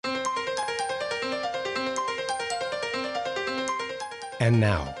And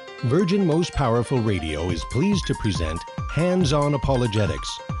now, Virgin Most Powerful Radio is pleased to present Hands-On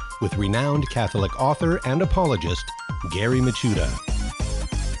Apologetics with renowned Catholic author and apologist, Gary Michuta.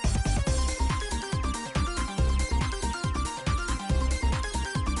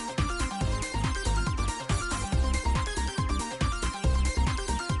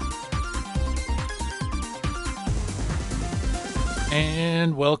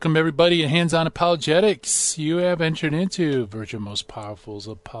 And welcome everybody to Hands-On Apologetics. You have entered into Virgin Most Powerful's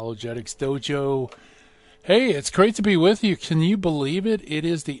Apologetics Dojo. Hey, it's great to be with you. Can you believe it? It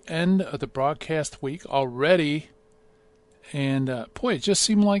is the end of the broadcast week already. And boy, it just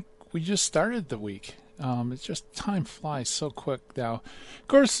seemed like we just started the week. It's just time flies so quick now. Of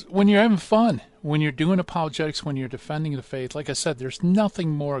course, when you're having fun, when you're doing apologetics, when you're defending the faith, like I said, there's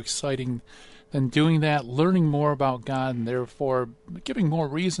nothing more exciting than doing that, learning more about God, and therefore giving more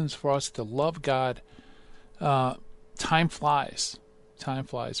reasons for us to love God. Time flies. Time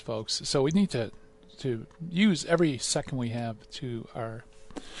flies, folks. So we need to use every second we have to our,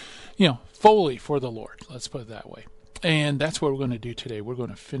 fully for the Lord. Let's put it that way. And that's what we're going to do today. We're going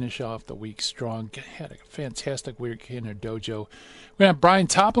to finish off the week strong. Had a fantastic week in our dojo. We're going to have Bryan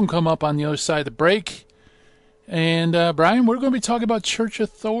Topham come up on the other side of the break. And Bryan, we're going to be talking about church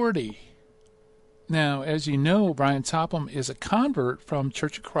authority. Now, as you know, Bryan Topham is a convert from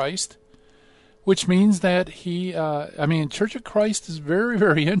Church of Christ, which means that Church of Christ is very,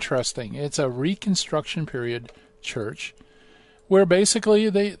 very interesting. It's a Reconstruction period church where basically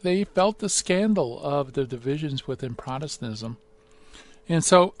they felt the scandal of the divisions within Protestantism. And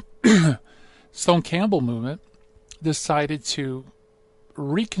so Stone Campbell movement decided to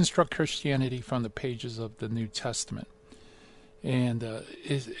reconstruct Christianity from the pages of the New Testament. And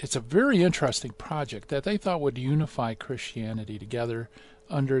it's a very interesting project that they thought would unify Christianity together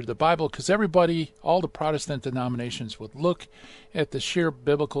under the Bible, because everybody, all the Protestant denominations, would look at the sheer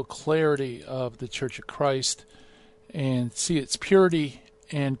biblical clarity of the Church of Christ and see its purity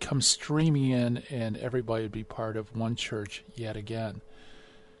and come streaming in, and everybody would be part of one church yet again.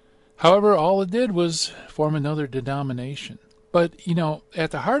 However, all it did was form another denomination. But,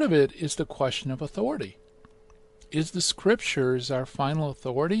 at the heart of it is the question of authority. Is the Scriptures our final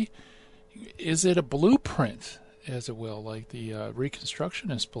authority? Is it a blueprint, as it will, like the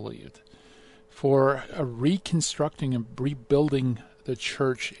Reconstructionists believed, for reconstructing and rebuilding the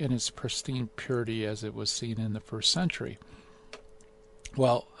church in its pristine purity as it was seen in the first century?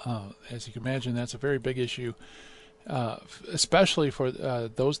 Well, as you can imagine, that's a very big issue, especially for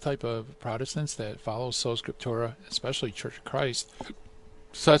those type of Protestants that follow Sola Scriptura, especially Church of Christ.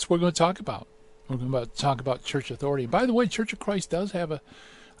 So that's what we're going to talk about. We're going to talk about church authority. And by the way, Church of Christ does have a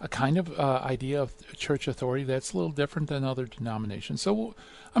kind of idea of church authority that's a little different than other denominations. So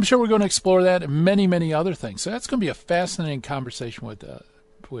I'm sure we're going to explore that and many, many other things. So that's going to be a fascinating conversation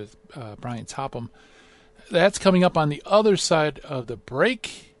with Bryan Topham. That's coming up on the other side of the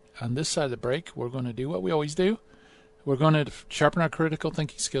break. On this side of the break, we're going to do what we always do. We're going to sharpen our critical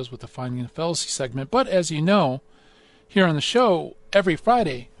thinking skills with the Finding the Fallacy segment. But as you know, here on the show, every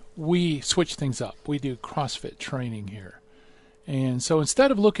Friday, we switch things up. We do CrossFit training here. And so instead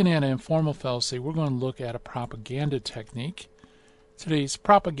of looking at an informal fallacy, we're going to look at a propaganda technique. Today's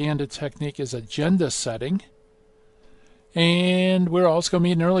propaganda technique is agenda setting. And we're also going to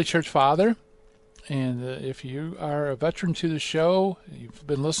meet an early church father. And if you are a veteran to the show, you've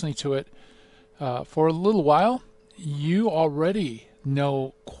been listening to it for a little while, you already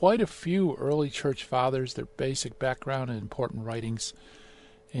know quite a few early church fathers, their basic background and important writings,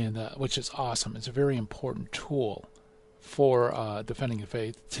 and which is awesome. It's a very important tool for defending the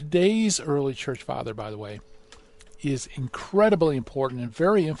faith. Today's early church father, by the way, is incredibly important and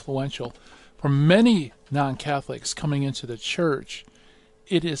very influential for many non-Catholics coming into the church.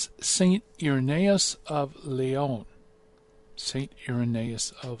 It is Saint Irenaeus of Lyons. Saint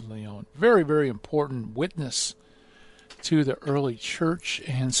Irenaeus of Lyons. Very, very important witness to the early church.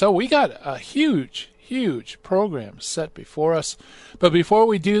 And so we got a huge program set before us. But before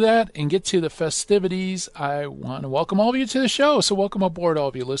we do that and get to the festivities, I want to welcome all of you to the show. So welcome aboard, all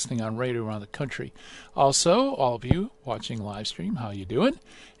of you listening on radio around the country. Also, all of you watching live stream, how you doing?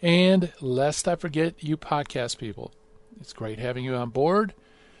 And lest I forget, you podcast people, it's great having you on board.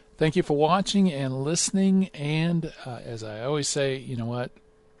 Thank you for watching and listening. And as I always say, you know what?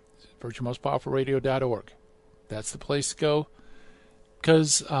 VirginMostPowerfulRadio.org. That's the place to go.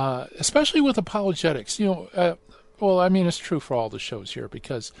 Because, especially with apologetics, it's true for all the shows here,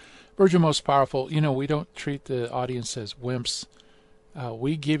 because Virgin Most Powerful, we don't treat the audience as wimps.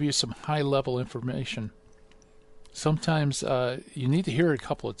 We give you some high-level information. Sometimes you need to hear it a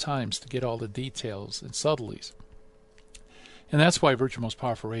couple of times to get all the details and subtleties. And that's why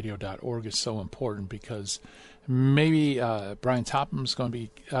virtualmostpowerfulradio.org is so important, because maybe Bryan Topham is going to be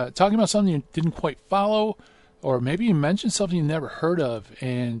talking about something you didn't quite follow, or maybe you mentioned something you never heard of,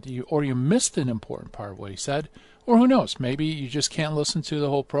 and you missed an important part of what he said, or who knows, maybe you just can't listen to the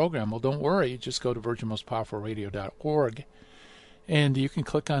whole program. Well, don't worry, just go to virtualmostpowerfulradio.org, and you can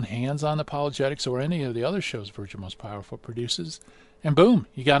click on Hands on Apologetics or any of the other shows Virtual Most Powerful produces, and boom,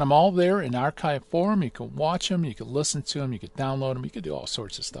 you got them all there in archive form. You can watch them, you can listen to them, you can download them, you can do all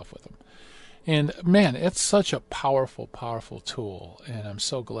sorts of stuff with them. And man, it's such a powerful, powerful tool, and I'm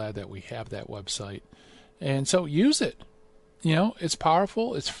so glad that we have that website. And so use it. You know, it's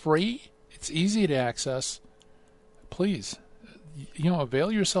powerful, it's free, it's easy to access. Please, you know,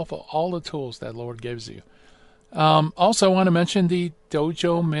 avail yourself of all the tools that Lord gives you. Also, I want to mention the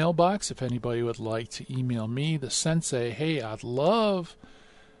Dojo mailbox. If anybody would like to email me, the sensei, hey, I'd love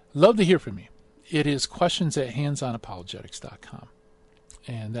to hear from you. It is questions@handsonapologetics.com.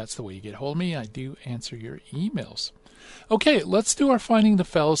 And that's the way you get hold of me. I do answer your emails. Okay, let's do our Finding the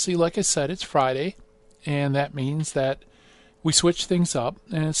Fallacy. Like I said, it's Friday, and that means that we switch things up.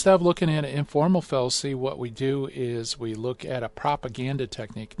 And instead of looking at an informal fallacy, what we do is we look at a propaganda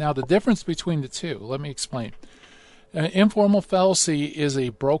technique. Now, the difference between the two, let me explain. An informal fallacy is a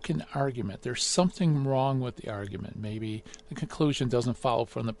broken argument. There's something wrong with the argument. Maybe the conclusion doesn't follow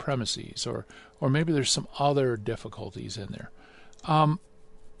from the premises, or maybe there's some other difficulties in there.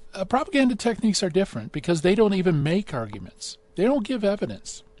 Propaganda techniques are different because they don't even make arguments. They don't give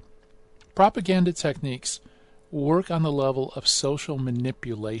evidence. Propaganda techniques work on the level of social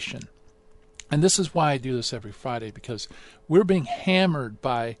manipulation. And this is why I do this every Friday, because we're being hammered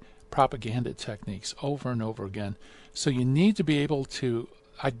by propaganda techniques over and over again. So you need to be able to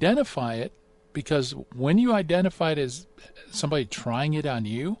identify it, because when you identify it as somebody trying it on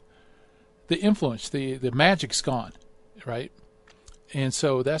you, the influence, the magic's gone, right? And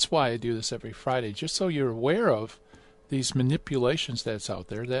so that's why I do this every Friday, just so you're aware of these manipulations that's out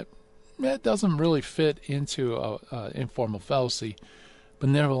there that doesn't really fit into an informal fallacy, but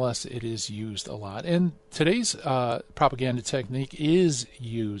nevertheless it is used a lot. And today's propaganda technique is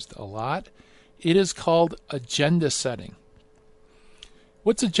used a lot. It is called agenda setting.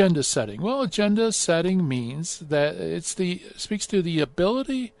 What's agenda setting? Well, agenda setting means that speaks to the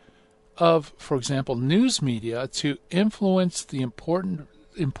ability of, for example, news media to influence the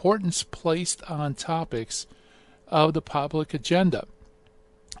importance placed on topics of the public agenda.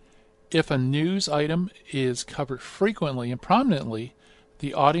 If a news item is covered frequently and prominently,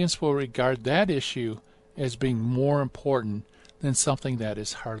 the audience will regard that issue as being more important than something that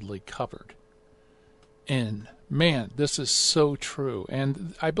is hardly covered. And man, this is so true.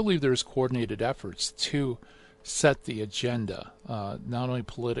 And I believe there's coordinated efforts to set the agenda, not only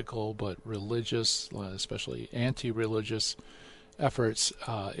political but religious, especially anti-religious efforts.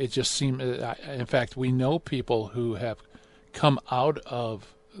 It just seems, in fact, we know people who have come out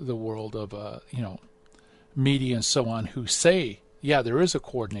of the world of media and so on, who say, yeah, there is a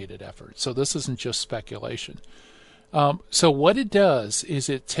coordinated effort. So this isn't just speculation. So what it does is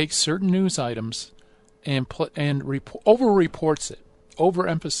it takes certain news items and over-reports it,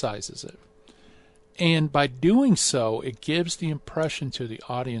 overemphasizes it. And by doing so, it gives the impression to the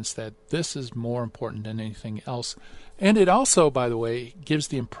audience that this is more important than anything else. And it also, by the way, gives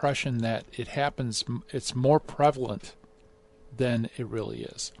the impression that it's more prevalent than it really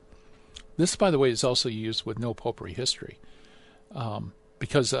is. This, by the way, is also used with no popery history.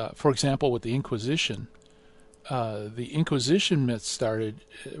 Because, for example, with the Inquisition myth started,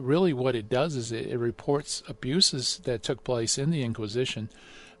 really what it does is it reports abuses that took place in the Inquisition,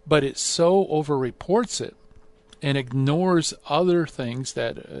 but it so over-reports it and ignores other things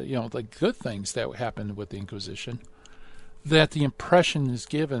that, like good things that happened with the Inquisition, that the impression is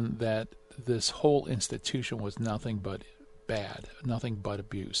given that this whole institution was nothing but bad, nothing but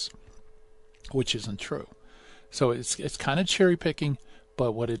abuse, which isn't true. So it's kind of cherry picking,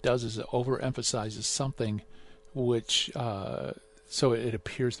 but what it does is it overemphasizes something which, so it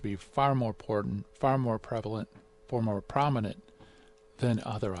appears to be far more important, far more prevalent, far more prominent than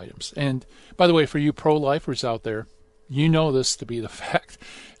other items. And by the way, for you pro-lifers out there, you know this to be the fact.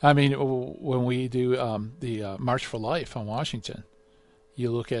 I mean, when we do the March for Life on Washington,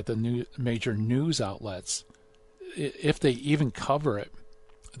 you look at the major news outlets, if they even cover it,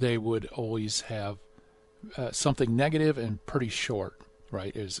 they would always have something negative and pretty short,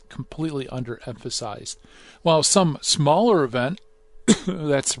 right? It is completely underemphasized. While some smaller event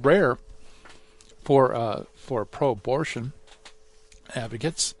that's rare for pro-abortion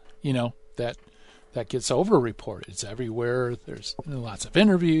advocates, that gets over-reported. It's everywhere. There's lots of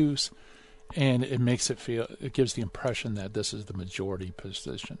interviews, and it gives the impression that this is the majority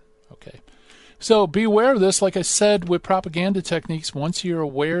position. Okay. So be aware of this. Like I said, with propaganda techniques, once you're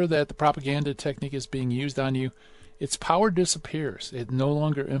aware that the propaganda technique is being used on you, its power disappears. It no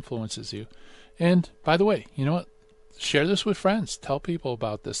longer influences you. And by the way, you know what? Share this with friends. Tell people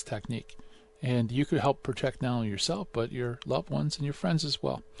about this technique. And you could help protect not only yourself, but your loved ones and your friends as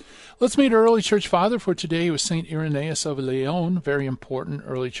well. Let's meet our early church father for today. He was St. Irenaeus of Lyons, very important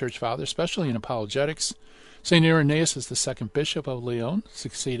early church father, especially in apologetics. St. Irenaeus is the second bishop of Lyons,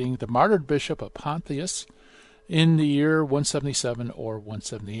 succeeding the martyred bishop of Pontius in the year 177 or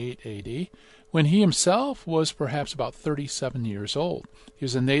 178 AD, when he himself was perhaps about 37 years old. He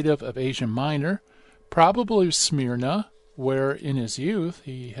was a native of Asia Minor, probably Smyrna, where in his youth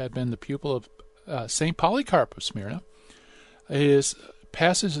he had been the pupil of St. Polycarp of Smyrna. His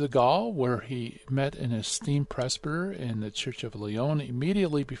passage of the Gaul, where he met an esteemed presbyter in the Church of Lyons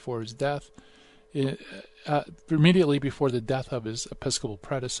immediately before his death, immediately before the death of his episcopal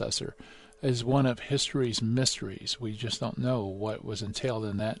predecessor, is one of history's mysteries. We just don't know what was entailed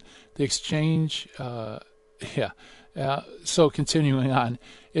in that. The exchange, so continuing on,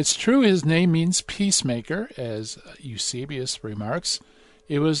 it's true his name means peacemaker, as Eusebius remarks.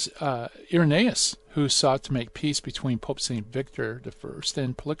 It was Irenaeus who sought to make peace between Pope St. Victor I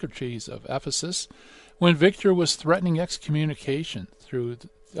and Polycrates of Ephesus, when Victor was threatening excommunication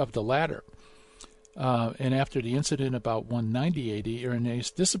of the latter. And after the incident about 190 AD,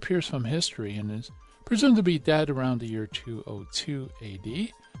 Irenaeus disappears from history and is presumed to be dead around the year 202 AD.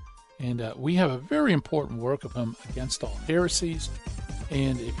 And we have a very important work of him, Against All Heresies.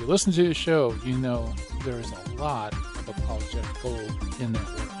 And if you listen to the show, you know there is a lot of apologetic gold in that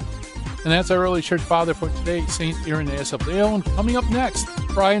work. And that's our early church father for today, St. Irenaeus of Lyons. Coming up next,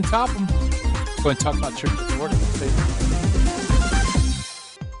 Bryan Topham. We're going to talk about church authority.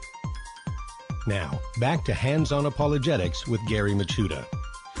 Now, back to Hands-on Apologetics with Gary Machuda.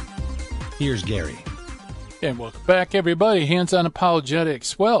 Here's Gary. And welcome back, everybody. Hands-on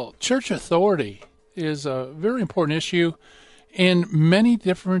Apologetics. Well, church authority is a very important issue, and many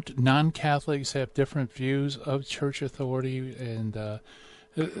different non-Catholics have different views of church authority. And,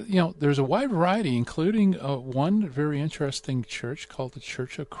 there's a wide variety, including one very interesting church called the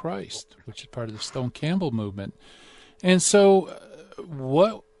Church of Christ, which is part of the Stone Campbell movement. And so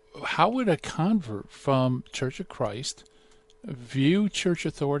how would a convert from Church of Christ view church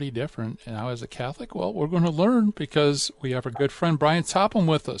authority different? And how, as a Catholic, well, we're going to learn, because we have our good friend Bryan Topham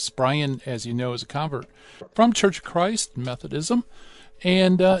with us. Bryan, as you know, is a convert from Church of Christ, Methodism,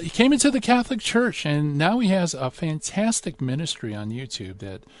 and he came into the Catholic Church, and now he has a fantastic ministry on YouTube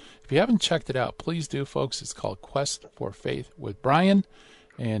that, if you haven't checked it out, please do, folks. It's called Quest for Faith with Bryan.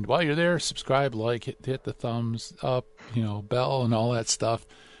 And while you're there, subscribe, like, hit the thumbs up, bell and all that stuff.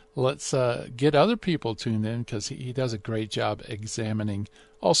 Let's get other people tuned in, because he does a great job examining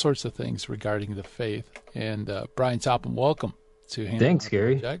all sorts of things regarding the faith. And Bryan Topham, welcome to Hands-on. Thanks,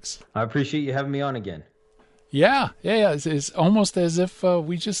 Gary. Projects. I appreciate you having me on again. Yeah. It's almost as if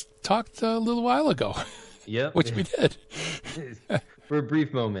we just talked a little while ago. Yep. Which we did. For a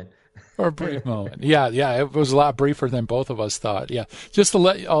brief moment. For a brief moment. Yeah. It was a lot briefer than both of us thought. Yeah. Just to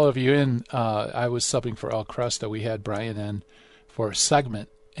let all of you in, I was subbing for El Cresta. We had Bryan in for a segment.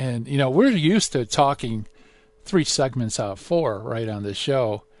 And, we're used to talking 3 segments out of 4 right on the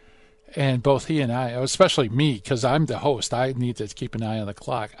show. And both he and I, especially me, because I'm the host, I need to keep an eye on the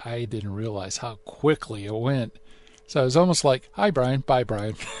clock. I didn't realize how quickly it went. So it was almost like, hi, Bryan. Bye,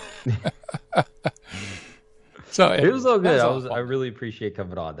 Bryan. So it was all good. I really appreciate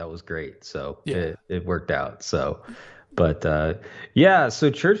coming on. That was great. So yeah. It worked out. So, but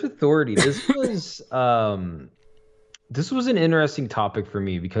so church authority, this was... This was an interesting topic for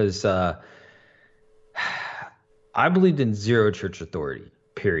me, because I believed in zero church authority,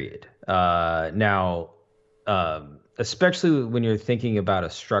 period. Especially when you're thinking about a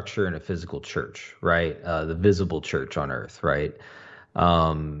structure in a physical church, right? The visible church on earth, right?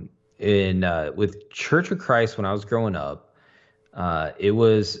 With Church of Christ, when I was growing up, it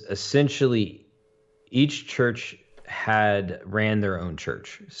was essentially each church ran their own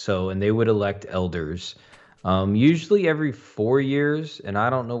church. And they would elect elders, usually every 4 years, and I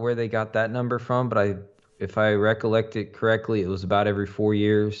don't know where they got that number from, but if I recollect it correctly, it was about every 4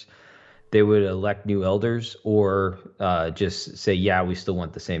 years they would elect new elders, or just say, yeah, we still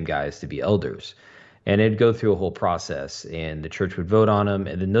want the same guys to be elders. And it'd go through a whole process, and the church would vote on them,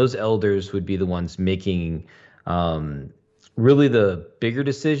 and then those elders would be the ones making really the bigger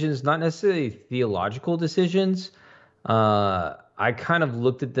decisions, not necessarily theological decisions. I kind of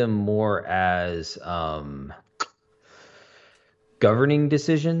looked at them more as governing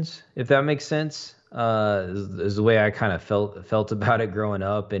decisions, if that makes sense. Is the way I kind of felt about it growing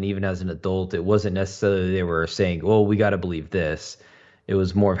up, and even as an adult, it wasn't necessarily they were saying, "Well, we got to believe this." It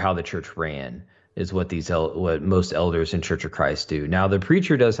was more of how the church ran, is what what most elders in Church of Christ do. Now, the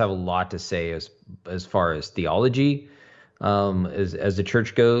preacher does have a lot to say as far as theology, as the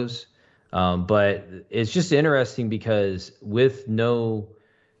church goes, but it's just interesting because with no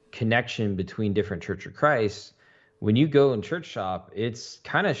connection between different Church of Christ, when you go and church shop, it's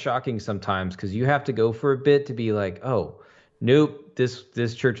kind of shocking sometimes because you have to go for a bit to be like, oh, nope,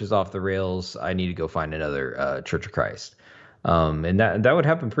 this church is off the rails. I need to go find another Church of Christ. And that would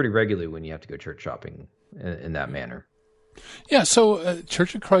happen pretty regularly when you have to go church shopping in that manner. Yeah, so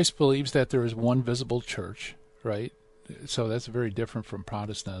Church of Christ believes that there is one visible church, right? So that's very different from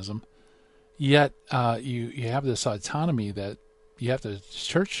Protestantism. Yet you have this autonomy that you have to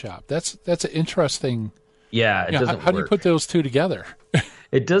church shop. That's an interesting. Yeah, it doesn't work. How do you put those two together?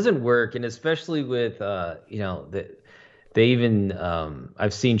 It doesn't work, and especially with they even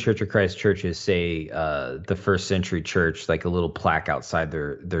I've seen Church of Christ churches say the first century church, like a little plaque outside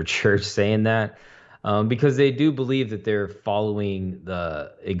their church saying that, because they do believe that they're following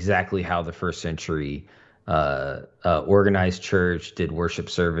exactly how the first century organized church did worship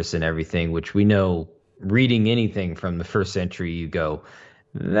service and everything, which we know, reading anything from the first century, you go,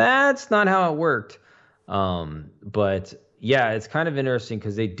 that's not how it worked. But yeah, it's kind of interesting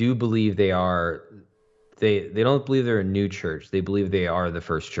because they do believe they don't believe they're a new church. They believe they are the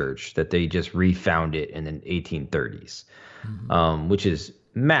first church, that they just refound it in the 1830s, which is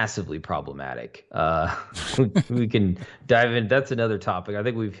massively problematic. We can dive in. That's another topic. I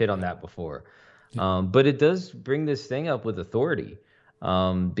think we've hit on that before. But it does bring this thing up with authority,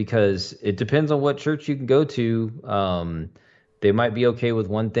 because it depends on what church you can go to. They might be okay with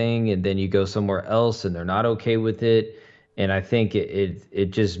one thing, and then you go somewhere else, and they're not okay with it. And I think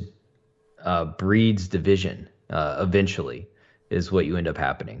it just breeds division. Eventually, is what you end up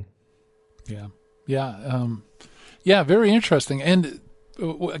happening. Yeah. Very interesting. And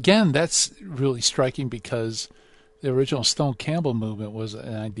again, that's really striking because the original Stone Campbell movement was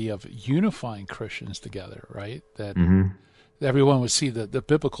an idea of unifying Christians together, right? That everyone would see the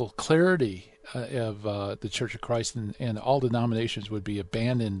biblical clarity of the Church of Christ, and all denominations would be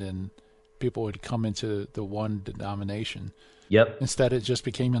abandoned, and people would come into the one denomination. Yep. Instead, it just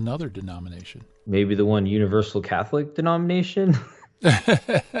became another denomination. Maybe the one universal Catholic denomination.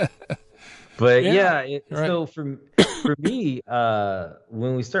 But right. So for me,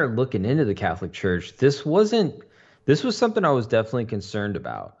 when we started looking into the Catholic Church, this was something I was definitely concerned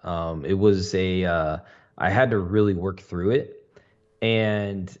about. It was I had to really work through it,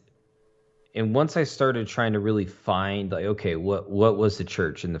 and once I started trying to really find, like, okay, what was the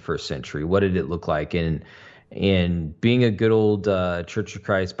church in the first century? What did it look like? And being a good old Church of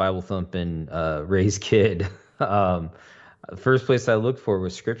Christ Bible thumping raised kid, the first place I looked for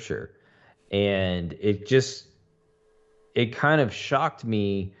was Scripture, and it kind of shocked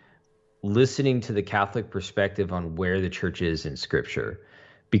me listening to the Catholic perspective on where the church is in Scripture,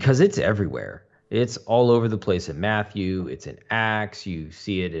 because it's everywhere. It's all over the place in Matthew. It's in Acts. You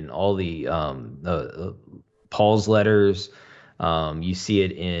see it in all the Paul's letters. You see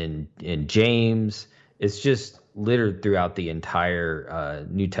it in James. It's just littered throughout the entire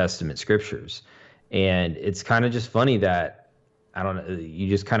New Testament scriptures. And it's kind of just funny that, I don't know, you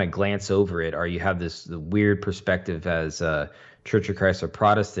just kind of glance over it, or you have the weird perspective as Church of Christ or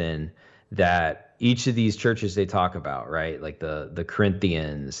Protestant, that each of these churches they talk about, right? Like the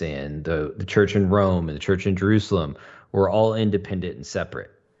Corinthians and the church in Rome and the church in Jerusalem were all independent and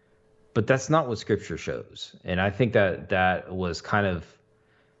separate. But that's not what Scripture shows. And I think that was kind of,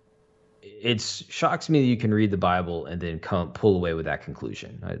 it shocks me that you can read the Bible and then pull away with that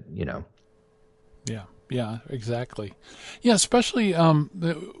conclusion, Yeah, exactly. Yeah, especially,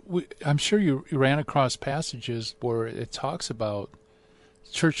 I'm sure you ran across passages where it talks about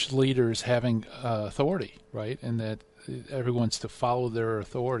church leaders having authority, right? And that everyone's to follow their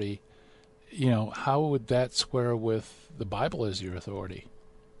authority. How would that square with the Bible as your authority?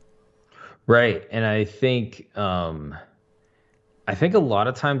 Right. And I think a lot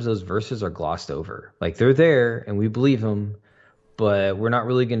of times those verses are glossed over. Like, they're there and we believe them, but we're not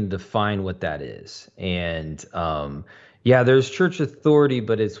really going to define what that is. And there's church authority,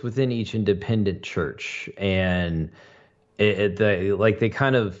 but it's within each independent church. And they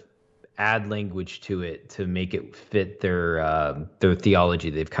kind of add language to it to make it fit their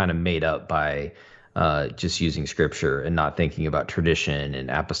theology they've kind of made up by just using Scripture and not thinking about tradition and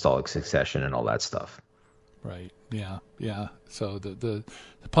apostolic succession and all that stuff. Right. Yeah. So the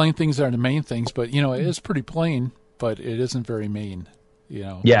plain things are the main things, but it is pretty plain but it isn't very mean, you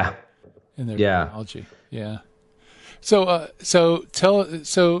know. Yeah. In their terminology. Yeah. So why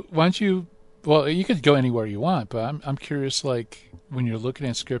don't you? Well, you could go anywhere you want, but I'm curious. Like when you're looking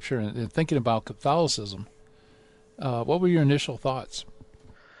at Scripture and thinking about Catholicism, what were your initial thoughts?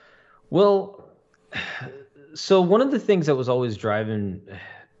 Well, so one of the things that was always driving,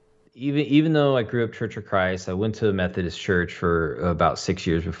 even though I grew up Church of Christ, I went to a Methodist church for about 6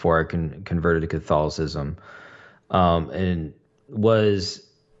 years before I converted to Catholicism, and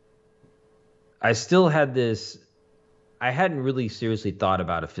I still had this. I hadn't really seriously thought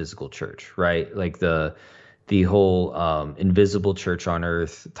about a physical church, right? Like the whole invisible church on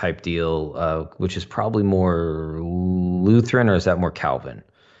earth type deal, which is probably more Lutheran, or is that more Calvin?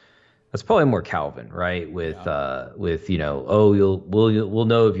 That's probably more Calvin, right? With we'll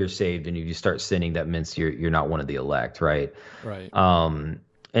know if you're saved, and if you start sinning, that means you're not one of the elect, right? Right.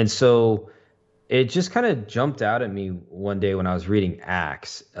 And so it just kind of jumped out at me one day when I was reading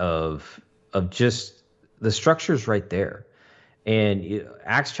Acts of just the structure's right there. And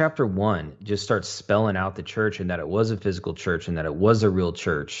Acts chapter 1 just starts spelling out the church, and that it was a physical church, and that it was a real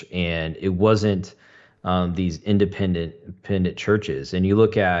church, and it wasn't these independent churches. And you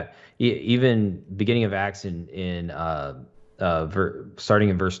look at even beginning of Acts starting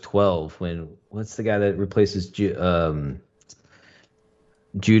in verse 12, when what's the guy that replaces Judas?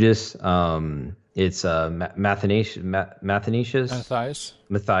 It's Matthias,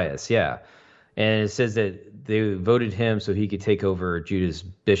 yeah. And it says that they voted him so he could take over Judas'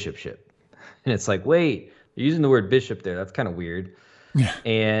 bishopship. And it's like, wait, they're using the word bishop there. That's kind of weird. Yeah.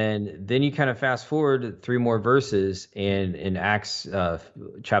 And then you kind of fast forward 3 more verses, and in Acts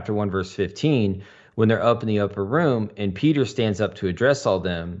chapter 1, verse 15, when they're up in the upper room, and Peter stands up to address all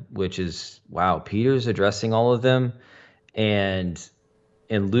them, which is, wow, Peter's addressing all of them. And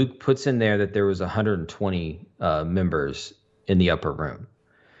Luke puts in there that there was 120 members in the upper room.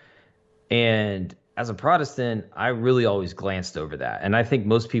 And as a Protestant, I really always glanced over that. And I think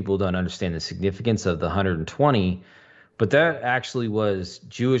most people don't understand the significance of the 120, but that actually was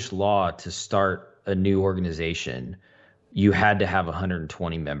Jewish law to start a new organization. You had to have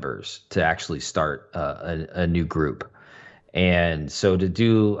 120 members to actually start a new group. And so to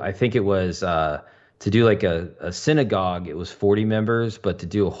do like a synagogue, it was 40 members, but to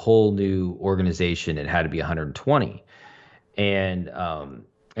do a whole new organization, it had to be 120. And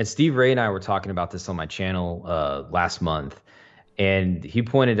Steve Ray and I were talking about this on my channel last month, and he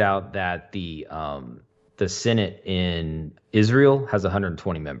pointed out that the Senate in Israel has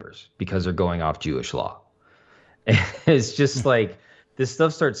 120 members because they're going off Jewish law. And it's just like this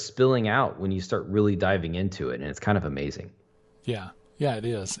stuff starts spilling out when you start really diving into it, and it's kind of amazing. Yeah, it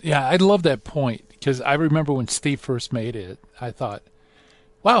is. Yeah, I love that point, because I remember when Steve first made it, I thought,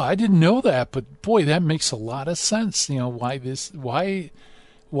 wow, I didn't know that, but boy, that makes a lot of sense. You know, why did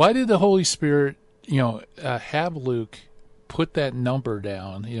the Holy Spirit, have Luke put that number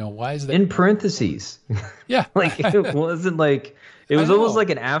down? You know, why is that in parentheses? Yeah. Like it wasn't like, it was almost like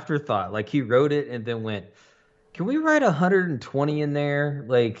an afterthought. Like he wrote it and then went, can we write 120 in there?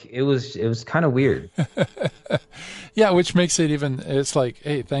 Like it was kind of weird. Yeah, which makes it even, it's like,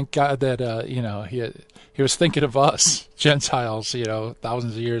 hey, thank God that, he was thinking of us, Gentiles,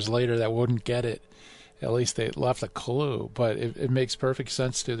 thousands of years later that wouldn't get it. At least they left a clue, but it makes perfect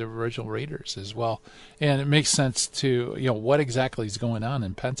sense to the original readers as well. And it makes sense to, what exactly is going on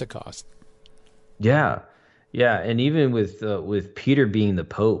in Pentecost. Yeah. Yeah. And even with Peter being the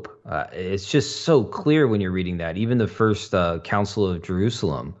Pope, it's just so clear when you're reading that. Even the first Council of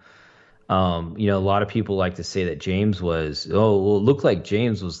Jerusalem, a lot of people like to say that James it looked like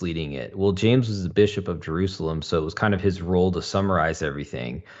James was leading it. Well, James was the Bishop of Jerusalem, so it was kind of his role to summarize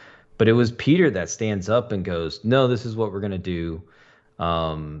everything. But it was Peter that stands up and goes, no, this is what we're going to do.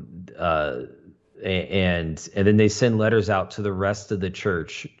 And then they send letters out to the rest of the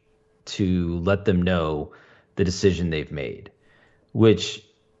church to let them know the decision they've made, which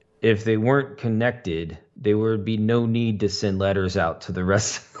if they weren't connected, there would be no need to send letters out to the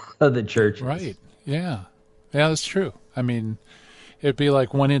rest of the churches. Right. Yeah. Yeah, that's true. I mean, it'd be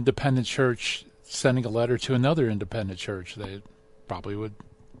like one independent church sending a letter to another independent church. They probably would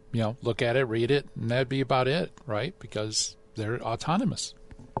look at it, read it, and that'd be about it, right? Because they're autonomous.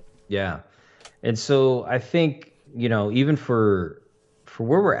 Yeah. And so I think, even for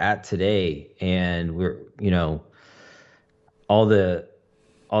where we're at today, and we're, all the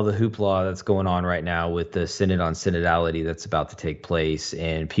hoopla that's going on right now with the synod on synodality that's about to take place,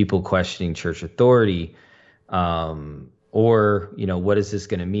 and people questioning church authority, or, what is this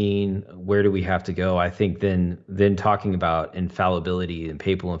going to mean? Where do we have to go? I think then talking about infallibility and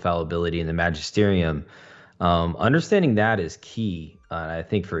papal infallibility and the magisterium, Understanding that is key, I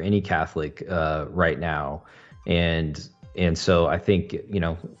think, for any Catholic right now. And so I think,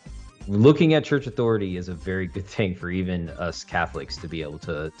 looking at church authority is a very good thing for even us Catholics to be able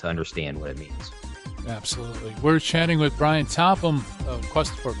to understand what it means. Absolutely. We're chatting with Bryan Topham of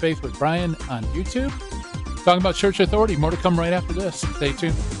Quest for Faith with Bryan on YouTube, talking about church authority. More to come right after this. Stay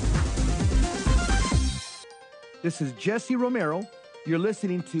tuned. This is Jesse Romero. You're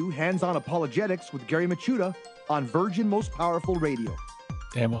listening to Hands-On Apologetics with Gary Machuda on Virgin Most Powerful Radio.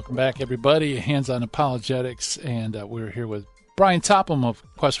 And welcome back, everybody. Hands-On Apologetics, and we're here with Bryan Topham of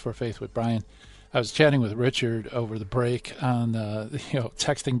Quest for Faith with Bryan. I was chatting with Richard over the break on,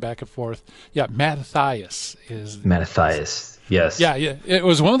 texting back and forth. Yeah, Mattathias is... Mattathias, yes. Yeah. It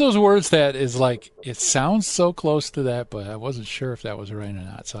was one of those words that is like, it sounds so close to that, but I wasn't sure if that was right or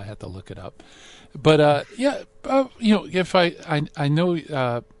not, so I had to look it up. But, if I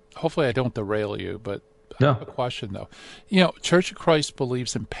know, hopefully I don't derail you, but I have a question, though. Church of Christ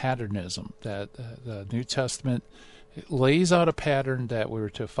believes in patternism, that the New Testament lays out a pattern that we were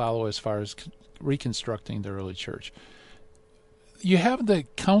to follow as far as reconstructing the early church. You have the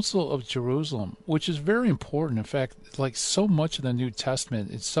Council of Jerusalem, which is very important. In fact, like so much of the New Testament,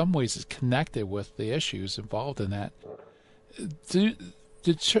 in some ways, is connected with the issues involved in that.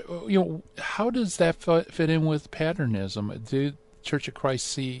 How does that fit in with patternism? Did Church of Christ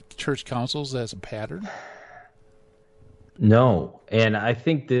see church councils as a pattern? No, and I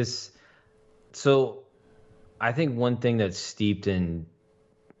think I think one thing that's steeped in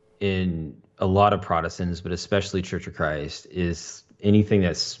a lot of Protestants, but especially Church of Christ, is anything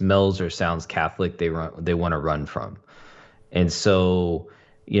that smells or sounds Catholic, they want to run from. And so,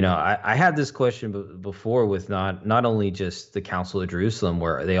 I had this question before with not only just the Council of Jerusalem,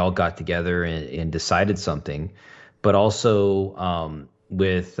 where they all got together and decided something, but also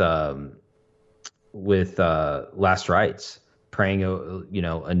with last rites, praying,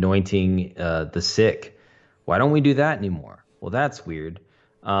 anointing the sick. Why don't we do that anymore? Well, that's weird.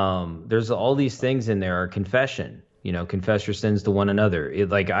 There's all these things in there. Confession, confess your sins to one another.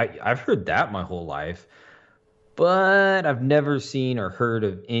 I've heard that my whole life, but I've never seen or heard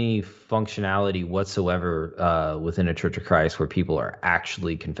of any functionality whatsoever within a Church of Christ where people are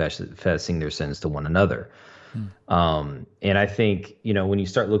actually confessing their sins to one another. And I think, when you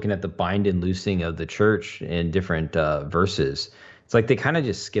start looking at the bind and loosing of the church in different verses, it's like they kind of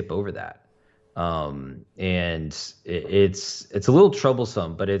just skip over that. And it's a little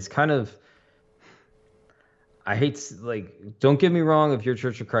troublesome, but it's kind of, don't get me wrong, if you're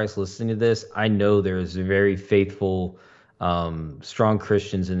Church of Christ listening to this, I know there's very faithful, strong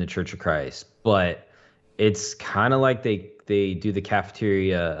Christians in the Church of Christ, but it's kind of like they do the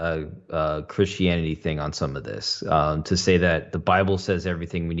cafeteria Christianity thing on some of this, to say that the Bible says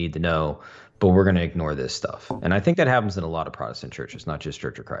everything we need to know, but we're going to ignore this stuff. And I think that happens in a lot of Protestant churches, not just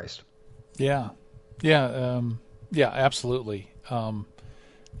Church of Christ. Yeah, absolutely.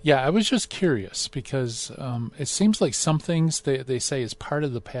 I was just curious because it seems like some things they say is part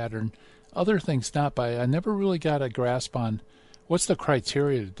of the pattern, other things not. But I never really got a grasp on what's the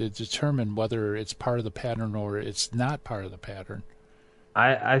criteria to determine whether it's part of the pattern or it's not part of the pattern.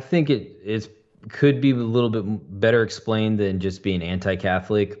 I think it could be a little bit better explained than just being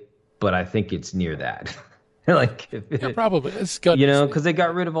anti-Catholic, but I think it's near that. Probably. It's good. Because they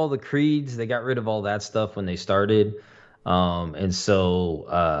got rid of all the creeds, they got rid of all that stuff when they started, and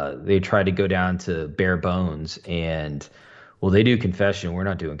so they tried to go down to bare bones. And they do confession. We're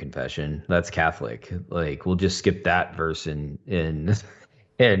not doing confession. That's Catholic. We'll just skip that verse and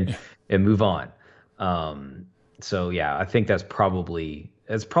move on. I think that's probably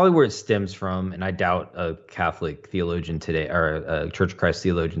where it stems from. And I doubt a Catholic theologian today or a Church of Christ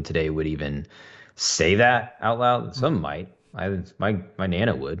theologian today would even say that out loud. Some might. My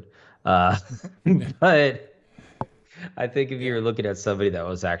Nana would. But I think if you were looking at somebody that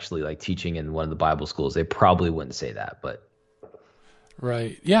was actually teaching in one of the Bible schools, they probably wouldn't say that. But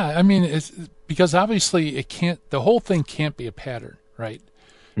right, yeah. I mean, it's because obviously the whole thing can't be a pattern, right?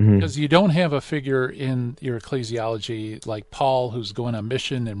 Mm-hmm. Because you don't have a figure in your ecclesiology like Paul who's going on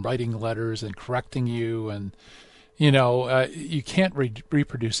mission and writing letters and correcting you and. You can't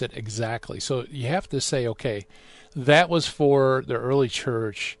reproduce it exactly. So you have to say, okay, that was for the early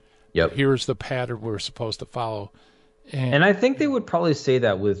church. Yep. Here's the pattern we're supposed to follow. And I think they would probably say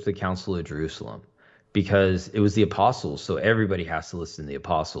that with the Council of Jerusalem because it was the apostles. So everybody has to listen to the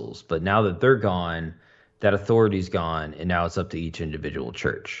apostles. But now that they're gone, that authority's gone, and now it's up to each individual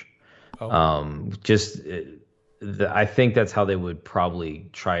church. Oh. I think that's how they would probably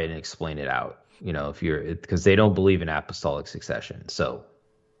try and explain it out. Because they don't believe in apostolic succession. So,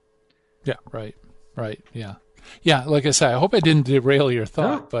 yeah, right. Right. Yeah. Yeah. Like I said, I hope I didn't derail your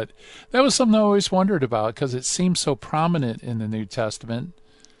thought, No. but that was something I always wondered about because it seems so prominent in the New Testament,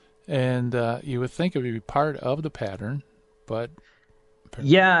 and you would think it would be part of the pattern, but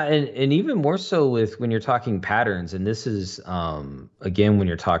Yeah, and even more so with when you're talking patterns, and this is again when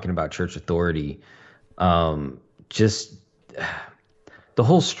you're talking about church authority, just the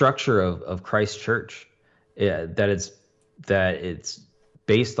whole structure of Christ's church, yeah, that it's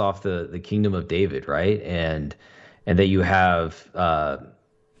based off the kingdom of David, right? And that you have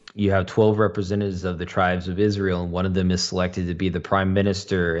 12 representatives of the tribes of Israel, and one of them is selected to be the prime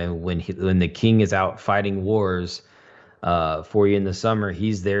minister. And when the king is out fighting wars for you in the summer,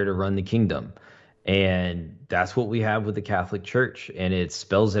 he's there to run the kingdom. And that's what we have with the Catholic Church. And it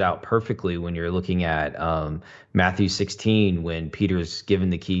spells it out perfectly when you're looking at Matthew 16, when Peter's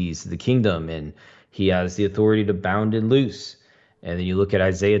given the keys to the kingdom and he has the authority to bound and loose. And then you look at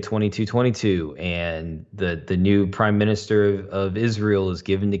Isaiah 22:22, and the new prime minister of Israel is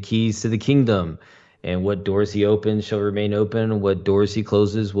given the keys to the kingdom. And what doors he opens shall remain open, and what doors he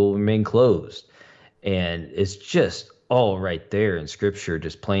closes will remain closed. And it's just all right there in scripture,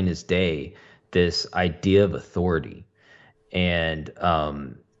 just plain as day, this idea of authority. And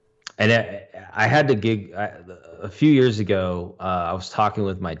I had to a few years ago. I was talking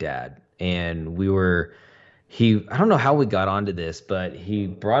with my dad, and I don't know how we got onto this, but he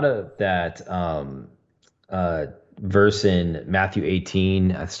brought up that verse in Matthew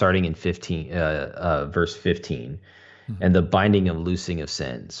 18, starting in 15, verse 15, and the binding and loosing of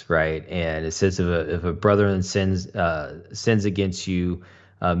sins, right? And it says, if a brother sins against you,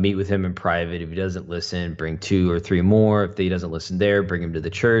 meet with him in private. If he doesn't listen, bring two or three more. If he doesn't listen there, bring him to the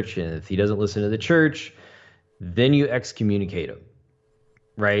church. And if he doesn't listen to the church, then you excommunicate him,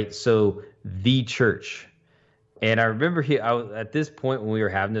 right? So the church. And I remember at this point when we were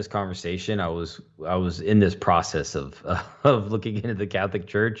having this conversation, I was in this process of of looking into the Catholic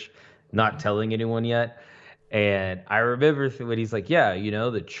Church, not telling anyone yet. And I remember when he's like, "Yeah,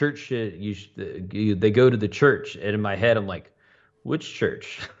 the church they go to the church." And in my head, I'm like, "Which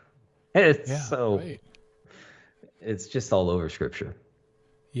church?" right. It's just all over Scripture.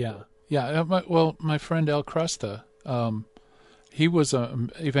 Yeah. Yeah. My friend El Crusta, he was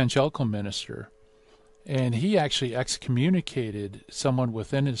an evangelical minister. And he actually excommunicated someone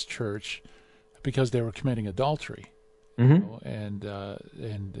within his church because they were committing adultery. Mm-hmm. And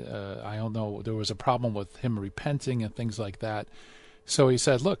I don't know, there was a problem with him repenting and things like that. So he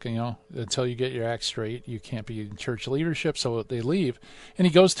said, look, until you get your act straight, you can't be in church leadership. So they leave. And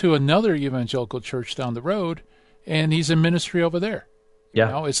he goes to another evangelical church down the road, and he's in ministry over there.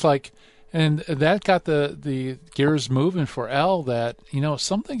 Yeah. It's like, and that got the gears moving for L that,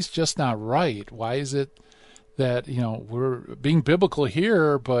 something's just not right. Why is it that, we're being biblical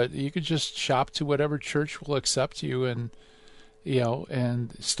here, but you could just shop to whatever church will accept you and,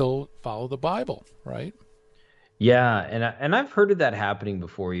 and still follow the Bible, right? Yeah, and I've heard of that happening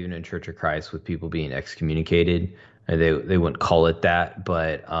before, even in Church of Christ, with people being excommunicated. They wouldn't call it that,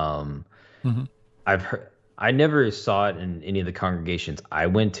 but I've heard. I never saw it in any of the congregations I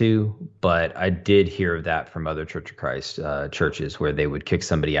went to, but I did hear of that from other Church of Christ churches where they would kick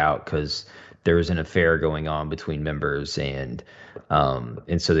somebody out because there was an affair going on between members, and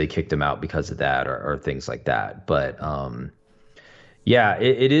so they kicked them out because of that, or things like that. But yeah,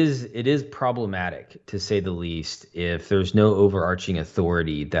 it is problematic, to say the least, if there's no overarching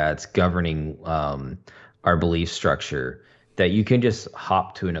authority that's governing our belief structure, that you can just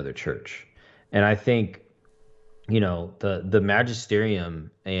hop to another church. And I think the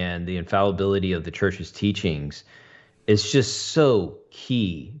magisterium and the infallibility of the church's teachings is just so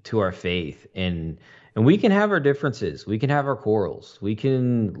key to our faith. And we can have our differences. We can have our quarrels. We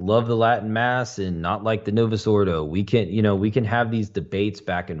can love the Latin Mass and not like the Novus Ordo. We can have these debates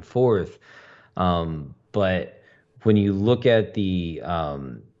back and forth. But when you look at the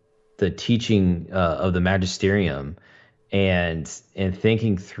teaching of the magisterium and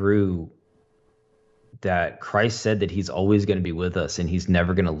thinking through that Christ said that he's always going to be with us and he's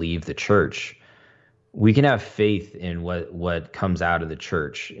never going to leave the church, we can have faith in what comes out of the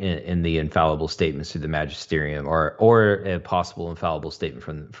church in the infallible statements through the magisterium, or a possible infallible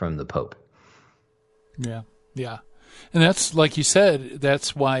statement from the Pope. Yeah, yeah. And that's, like you said,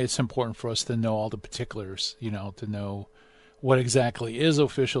 that's why it's important for us to know all the particulars, to know what exactly is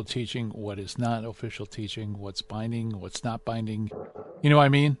official teaching, what is not official teaching, what's binding, what's not binding. You know what I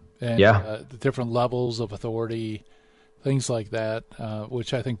mean? And the different levels of authority, things like that,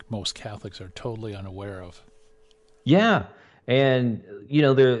 which I think most Catholics are totally unaware of. Yeah, and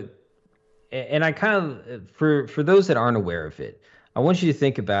I kind of, for those that aren't aware of it, I want you to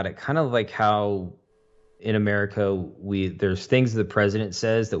think about it kind of like how in America, there's things the president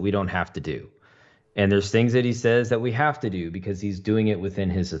says that we don't have to do. And there's things that he says that we have to do because he's doing it within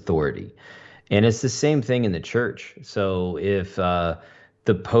his authority. And it's the same thing in the church. So if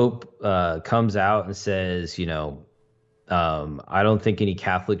the Pope comes out and says, I don't think any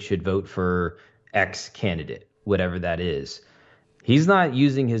Catholic should vote for X candidate, whatever that is, he's not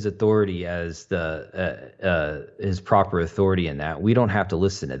using his authority as his proper authority in that. We don't have to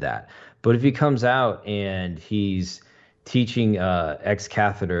listen to that. But if he comes out and he's teaching ex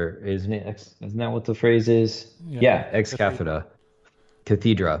cathedra, isn't that what the phrase is? Yeah, ex cathedra,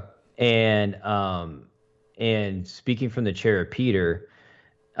 and speaking from the chair of Peter,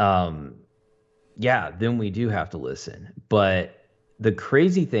 then we do have to listen. But the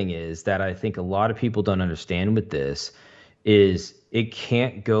crazy thing is that I think a lot of people don't understand with this is it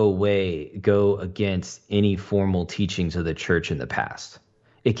can't go against any formal teachings of the church in the past.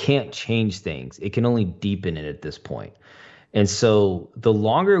 It can't change things. It can only deepen it at this point. And so the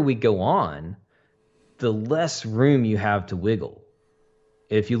longer we go on, the less room you have to wiggle,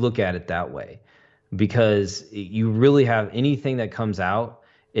 if you look at it that way, because you really have anything that comes out,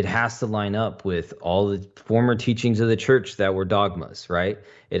 it has to line up with all the former teachings of the church that were dogmas, right?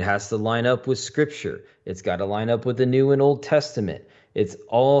 It has to line up with Scripture. It's got to line up with the New and Old Testament. It's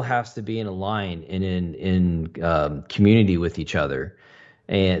all has to be in a line and in community with each other,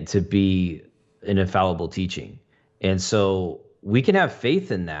 and to be an infallible teaching. And so we can have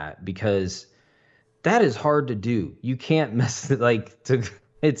faith in that because that is hard to do. You can't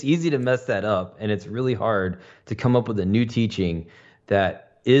it's easy to mess that up, and it's really hard to come up with a new teaching that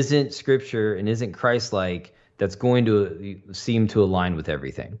isn't Scripture and isn't Christ-like, that's going to seem to align with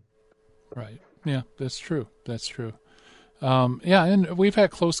everything. Right. Yeah, that's true. That's true. And we've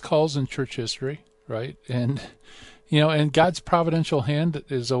had close calls in church history, right? And, and God's providential hand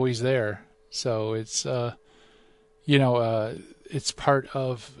is always there. So it's, it's part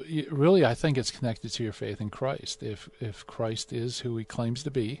of, really, I think it's connected to your faith in Christ. If Christ is who he claims to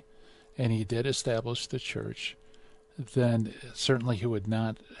be, and he did establish the church, then certainly he would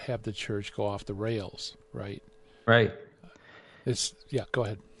not have the church go off the rails, right? Right. Go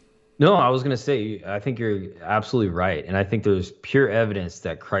ahead. No, I was going to say, I think you're absolutely right. And I think there's pure evidence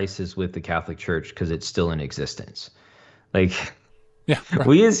that Christ is with the Catholic Church because it's still in existence. Right.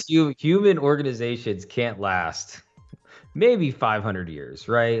 We as human organizations can't last maybe 500 years,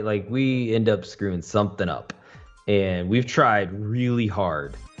 right? Like we end up screwing something up. And we've tried really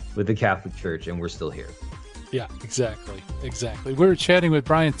hard with the Catholic Church and we're still here. Yeah, exactly. We were chatting with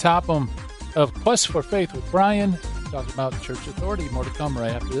Bryan Topham of Quest for Faith with Bryan, talking about church authority. More to come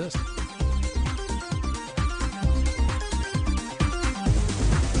right after this.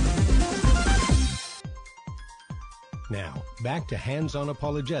 Now, back to Hands on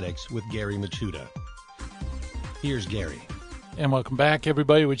Apologetics with Gary Machuda. Here's Gary. And welcome back,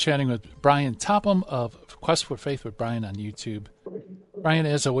 everybody. We're chatting with Bryan Topham of Quest for Faith with Bryan on YouTube. Bryan,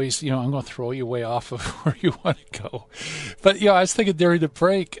 as always, I'm going to throw you way off of where you want to go. But, I was thinking during the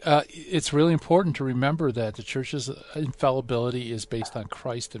break, it's really important to remember that the church's infallibility is based on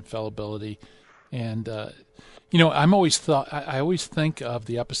Christ's infallibility. And, I always think of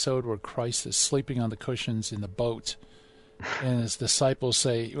the episode where Christ is sleeping on the cushions in the boat. And his disciples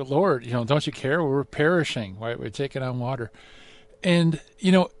say, Lord, don't you care? We're perishing, right? We're taking on water. And,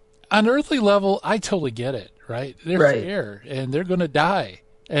 on earthly level, I totally get it, right? They're scared and they're going to die.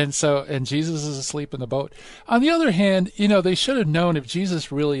 And Jesus is asleep in the boat. On the other hand, they should have known if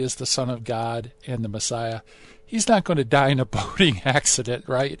Jesus really is the Son of God and the Messiah, he's not going to die in a boating accident,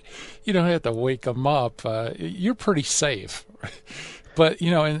 right? You don't have to wake him up. You're pretty safe. But,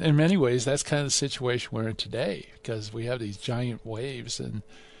 in many ways, that's kind of the situation we're in today because we have these giant waves and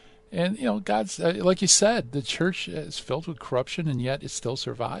God's, like you said, the church is filled with corruption and yet it still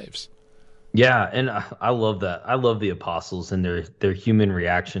survives. Yeah, and I love that. I love the apostles and their human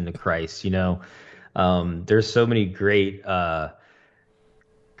reaction to Christ. There's so many great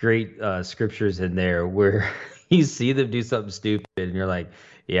scriptures in there where you see them do something stupid and you're like,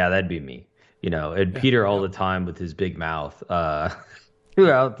 yeah, that'd be me. And Peter all the time with his big mouth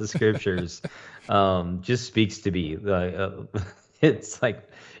throughout the scriptures just speaks to me. It's like,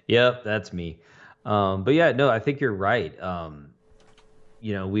 yep, that's me. But yeah, no, I think you're right.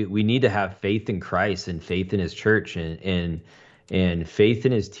 We need to have faith in Christ and faith in his church and faith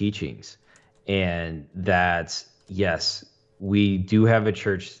in his teachings. And that, yes, we do have a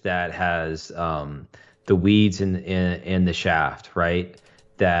church that has the weeds in the shaft, right?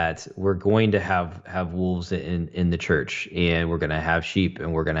 That we're going to have wolves in the church, and we're going to have sheep,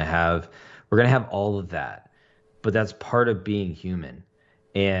 and we're going to have all of that. But that's part of being human.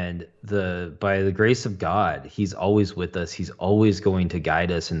 And by the grace of God, he's always with us. He's always going to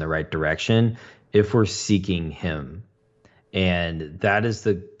guide us in the right direction if we're seeking him. And that is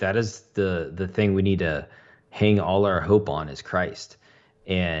the thing we need to hang all our hope on, is Christ,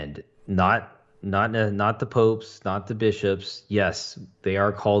 and not the popes, not the bishops. Yes, they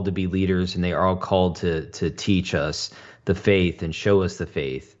are called to be leaders, and they are all called to teach us the faith and show us the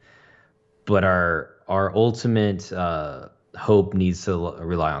faith. But our ultimate hope needs to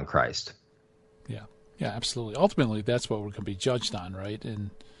rely on Christ. Yeah, absolutely. Ultimately, that's what we're going to be judged on, right?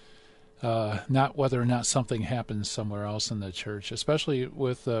 And not whether or not something happens somewhere else in the church, especially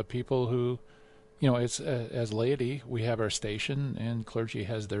with people who, it's as laity, we have our station, and clergy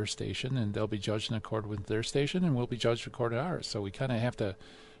has their station, and they'll be judged in accord with their station, and we'll be judged according to ours. So we kind of have to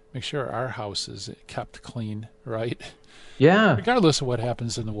make sure our house is kept clean, right? Yeah. Regardless of what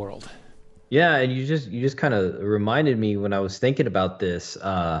happens in the world. Yeah, and you just kind of reminded me when I was thinking about this.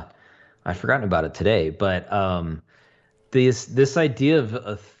 I'd forgotten about it today, but this idea of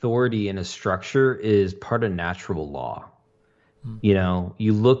authority in a structure is part of natural law.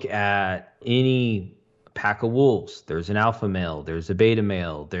 You look at any pack of wolves. There's an alpha male. There's a beta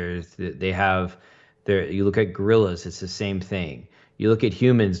male. You look at gorillas. It's the same thing. You look at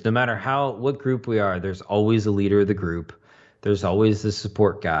humans. No matter what group we are, there's always a leader of the group. There's always the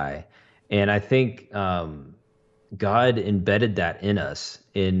support guy. And I think God embedded that in us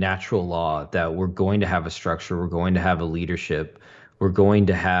in natural law, that we're going to have a structure, we're going to have a leadership, we're going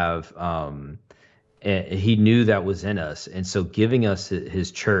to have. He knew that was in us, and so giving us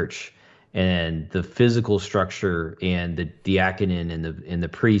his church and the physical structure and the diaconate and the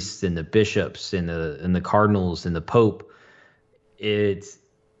priests and the bishops and the cardinals and the pope, it's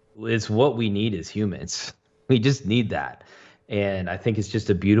what we need as humans. We just need that. And I think it's just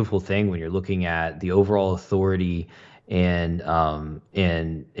a beautiful thing when you're looking at the overall authority and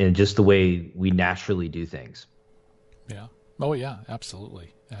just the way we naturally do things. Yeah. Oh, yeah,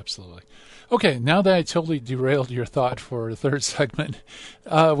 absolutely. Absolutely. Okay, now that I totally derailed your thought for the third segment,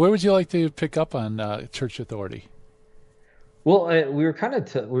 where would you like to pick up on church authority? Well, we were kind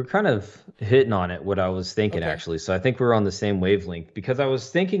of hitting on it, what I was thinking, actually. So I think we're on the same wavelength, because I was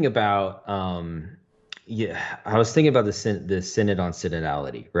thinking about the synod on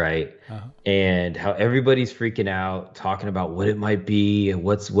synodality, right? Uh-huh. And how everybody's freaking out, talking about what it might be and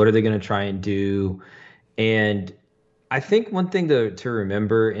what are they going to try and do. And I think one thing to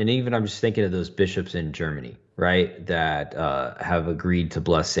remember, and even I'm just thinking of those bishops in Germany, right, that have agreed to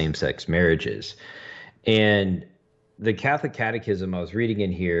bless same-sex marriages. And the Catholic Catechism I was reading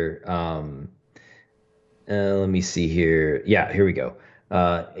in here, let me see here. Yeah, here we go.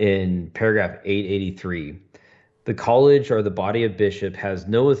 In paragraph 883, the college or the body of bishop has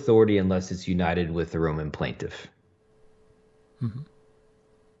no authority unless it's united with the Roman plaintiff. Mm-hmm.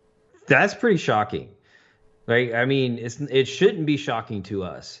 That's pretty shocking, right? I mean, it shouldn't be shocking to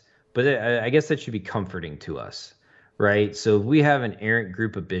us, but I guess that should be comforting to us, right? So if we have an errant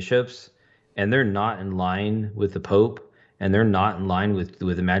group of bishops and they're not in line with the Pope and they're not in line with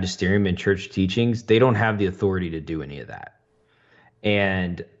the magisterium and church teachings, they don't have the authority to do any of that.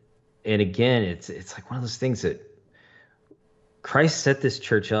 And again, it's like one of those things that Christ set this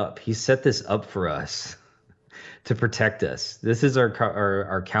church up. He set this up for us to protect us. This is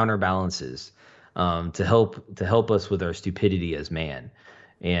our counterbalances to help us with our stupidity as man.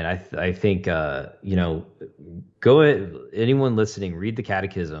 And I think go ahead, anyone listening, read the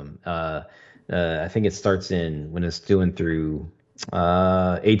Catechism. I think it starts when it's doing through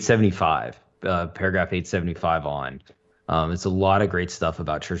 875, paragraph 875 on. It's a lot of great stuff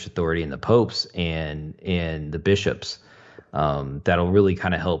about church authority and the popes and the bishops that'll really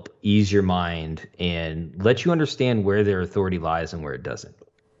kind of help ease your mind and let you understand where their authority lies and where it doesn't.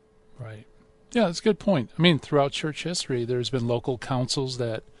 Right. Yeah, that's a good point. I mean, throughout church history, there's been local councils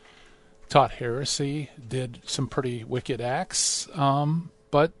that taught heresy, did some pretty wicked acts.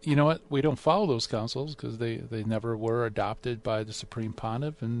 But you know what? We don't follow those councils because they never were adopted by the Supreme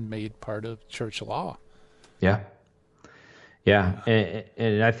Pontiff and made part of church law. Yeah. Yeah,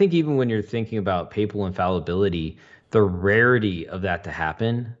 and I think even when you're thinking about papal infallibility, the rarity of that to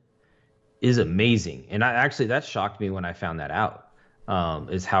happen is amazing. And that shocked me when I found that out,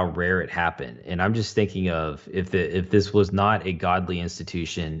 is how rare it happened. And I'm just thinking of if this was not a godly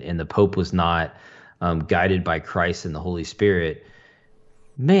institution and the Pope was not guided by Christ and the Holy Spirit,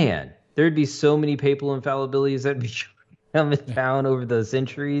 man, there'd be so many papal infallibilities that'd be coming down over the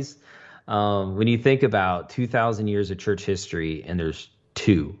centuries. When you think about 2,000 years of church history, and there's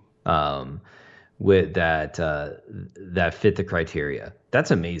two with that fit the criteria,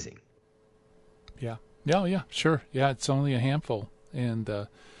 that's amazing. Yeah, sure. Yeah, it's only a handful. and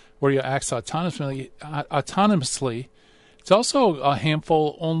where you act autonomously. It's also a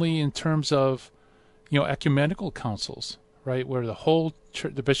handful only in terms of, ecumenical councils, right, where the whole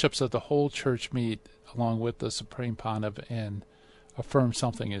the bishops of the whole church meet along with the supreme pontiff and affirm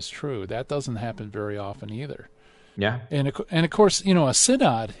something is true. That doesn't happen very often either. Yeah. And of course, a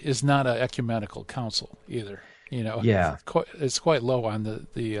synod is not an ecumenical council either. Yeah. It's quite low on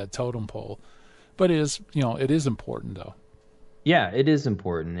the totem pole, but it is important though. Yeah, it is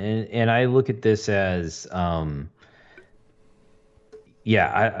important, and I look at this as, I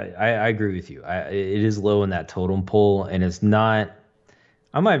agree with you. It is low in that totem pole, and it's not.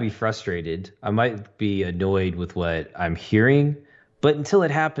 I might be frustrated. I might be annoyed with what I'm hearing, but until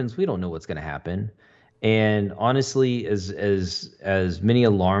it happens, we don't know what's going to happen. And honestly, as many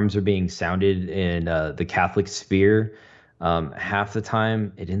alarms are being sounded in the Catholic sphere, half the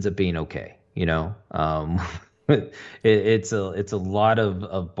time it ends up being okay. It's a lot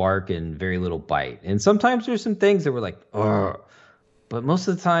of bark and very little bite. And sometimes there's some things that we're like, ugh. But most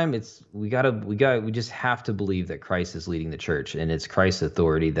of the time we just have to believe that Christ is leading the church, and it's Christ's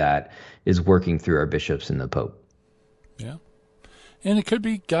authority that is working through our bishops and the Pope. Yeah. And it could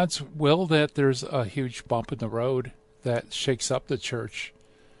be God's will that there's a huge bump in the road that shakes up the church,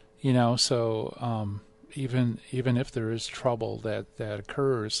 so even if there is trouble that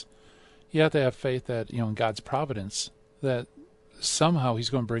occurs, you have to have faith that, in God's providence, that somehow he's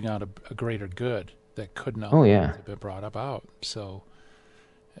going to bring out a greater good that could not have been brought about. So,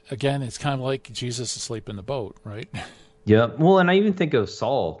 again, it's kind of like Jesus asleep in the boat, right? Yeah. Well, and I even think of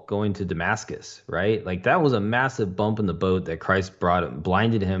Saul going to Damascus, right? Like that was a massive bump in the boat that Christ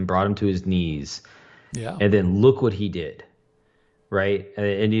blinded him, brought him to his knees. Yeah. And then look what he did, right?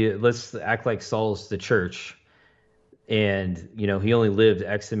 And let's act like Saul's the church. And, he only lived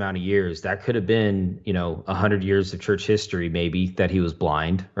X amount of years. That could have been, 100 years of church history, maybe, that he was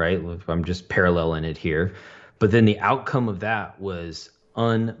blind, right? I'm just paralleling it here. But then the outcome of that was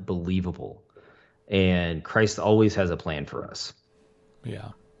unbelievable. And Christ always has a plan for us.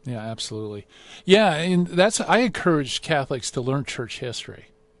 Yeah, absolutely. Yeah, and I encourage Catholics to learn church history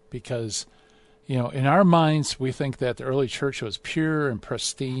because, in our minds, we think that the early church was pure and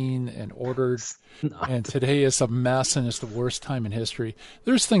pristine and ordered, and today is a mess and it's the worst time in history.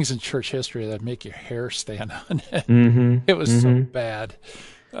 There's things in church history that make your hair stand on end. Mm-hmm. It was so bad.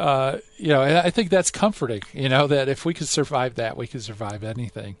 And I think that's comforting, that if we could survive that, we could survive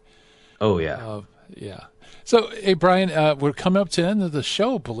anything. Oh, yeah. Yeah. So, hey, Bryan, we're coming up to the end of the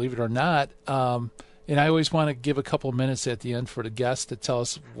show, believe it or not. And I always want to give a couple of minutes at the end for the guests to tell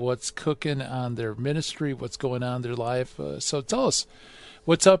us what's cooking on their ministry, what's going on in their life. So tell us,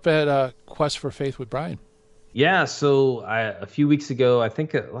 what's up at Quest for Faith with Bryan? Yeah, so a few weeks ago, I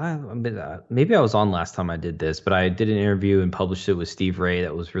think maybe I was on last time I did this, but I did an interview and published it with Steve Ray.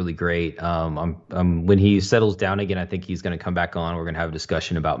 That was really great. When he settles down again, I think he's going to come back on. We're going to have a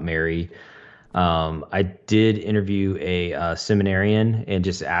discussion about Mary. I did interview a seminarian and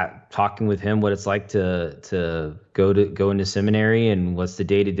just talking with him what it's like to go into seminary and what's the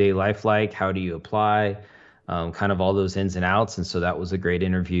day-to-day life like, how do you apply, kind of all those ins and outs. And so that was a great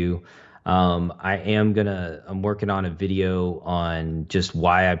interview. I'm working on a video on just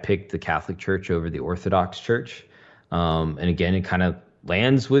why I picked the Catholic Church over the Orthodox Church. And again, it kind of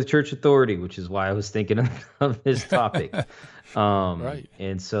lands with church authority, which is why I was thinking of this topic. Right.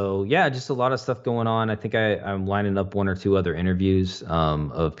 And so, yeah, just a lot of stuff going on. I think I'm lining up one or two other interviews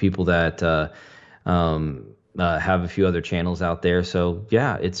of people that have a few other channels out there. So,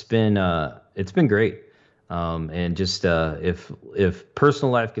 yeah, it's been great. And just if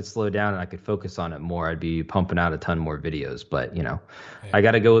personal life could slow down and I could focus on it more, I'd be pumping out a ton more videos. But, I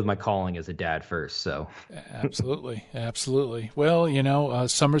got to go with my calling as a dad first. So Absolutely. Well,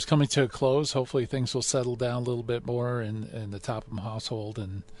 summer's coming to a close. Hopefully things will settle down a little bit more in the Topham household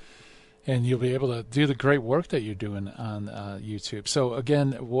and you'll be able to do the great work that you're doing on YouTube. So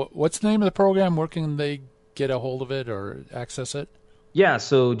again, what's the name of the program? Where can they get a hold of it or access it? Yeah,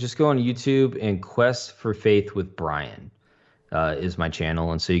 so just go on YouTube and Quest for Faith with Bryan is my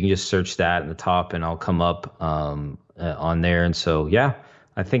channel. And so you can just search that in the top and I'll come up on there. And so, yeah,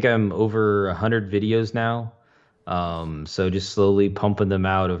 I think I'm over 100 videos now. So just slowly pumping them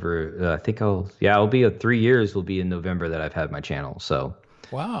out over, it'll be 3 years will be in November that I've had my channel. So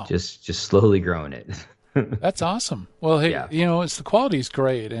wow, just slowly growing it. That's awesome. Well, hey, it's the quality's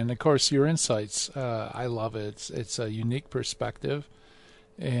great. And of course your insights, I love it. It's a unique perspective.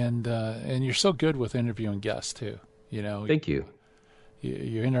 And you're so good with interviewing guests too. Thank you.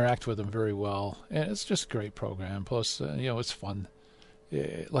 You interact with them very well, and it's just a great program. Plus, it's fun.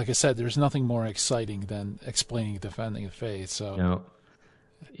 like I said, there's nothing more exciting than explaining and defending the faith. So,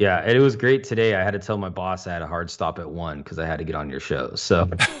 yeah, and it was great today. I had to tell my boss I had a hard stop at 1 because I had to get on your show. So,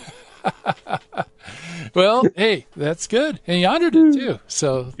 well, hey, that's good, and you honored it too.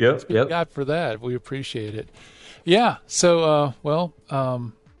 So, yep. God for that. We appreciate it. Yeah. So,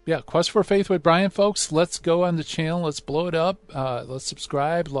 Quest for Faith with Bryan, folks. Let's go on the channel. Let's blow it up. Let's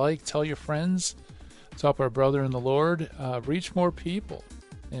subscribe, like, tell your friends. Let's help our brother in the Lord reach more people.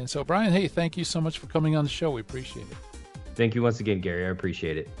 And so, Bryan, hey, thank you so much for coming on the show. We appreciate it. Thank you once again, Gary. I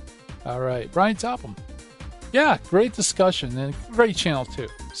appreciate it. All right. Bryan Topham. Yeah, great discussion and great channel, too.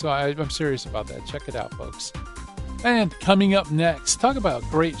 So I'm serious about that. Check it out, folks. And coming up next, talk about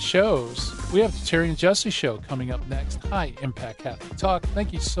great shows. We have the Terry and Jesse show coming up next. High Impact Catholic Talk.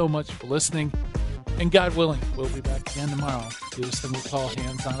 Thank you so much for listening. And God willing, we'll be back again tomorrow. Do this thing we call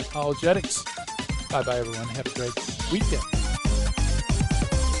Hands on Apologetics. Bye-bye, everyone. Have a great weekend.